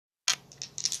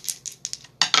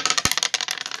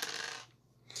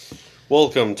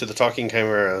Welcome to the Talking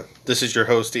Chimera. This is your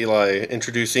host, Eli,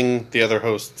 introducing the other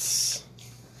hosts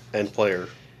and player.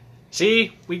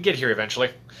 See, we get here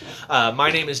eventually.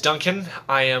 My name is Duncan.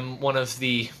 I am one of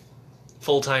the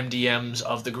full-time DMs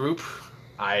of the group.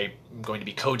 I am going to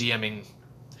be co-DMing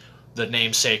the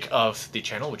namesake of the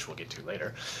channel, which we'll get to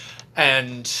later.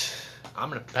 And I'm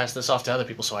going to pass this off to other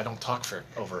people so I don't talk for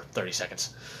over 30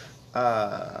 seconds.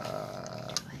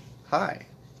 Hi.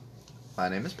 My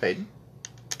name is Peyton.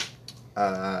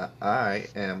 I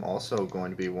am also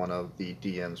going to be one of the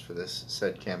DMs for this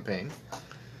said campaign.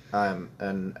 I'm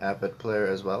an avid player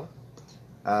as well.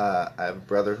 I have a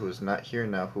brother who is not here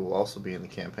now who will also be in the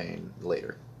campaign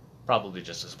later. Probably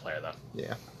just as a player, though.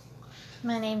 Yeah.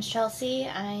 My name's Chelsea.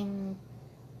 I'm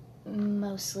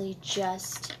mostly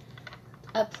just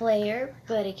a player,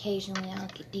 but occasionally I'll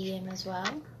DM as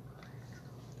well.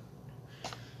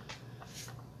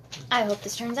 I hope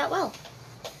this turns out well.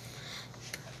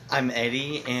 I'm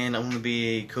Eddie, and I'm going to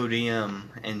be a co-DM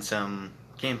in some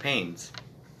campaigns.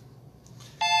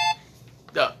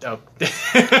 Perfect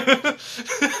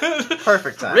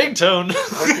time. Ringtone.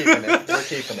 We're keeping it. We're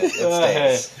keeping it. It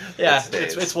stays. Yeah, It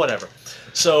stays. it's whatever.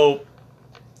 So,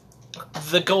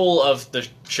 the goal of the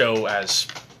show, as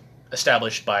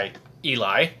established by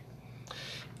Eli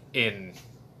in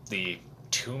the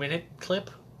 2-minute clip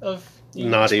of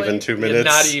Not even 2 minutes.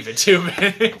 Not even 2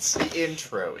 minutes.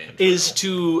 Intro. Is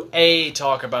to A,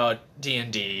 talk about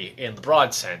D&D in the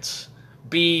broad sense.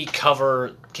 B,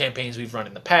 cover campaigns we've run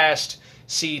in the past.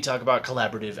 C, talk about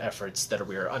collaborative efforts that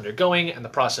we are undergoing and the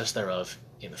process thereof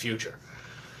in the future.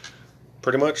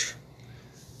 Pretty much.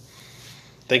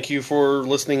 Thank you for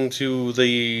listening to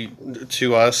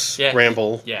us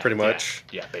ramble, pretty much.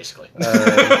 Yeah, basically.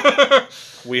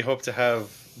 We hope to have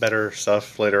better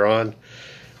stuff later on.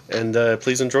 And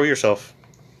please enjoy yourself.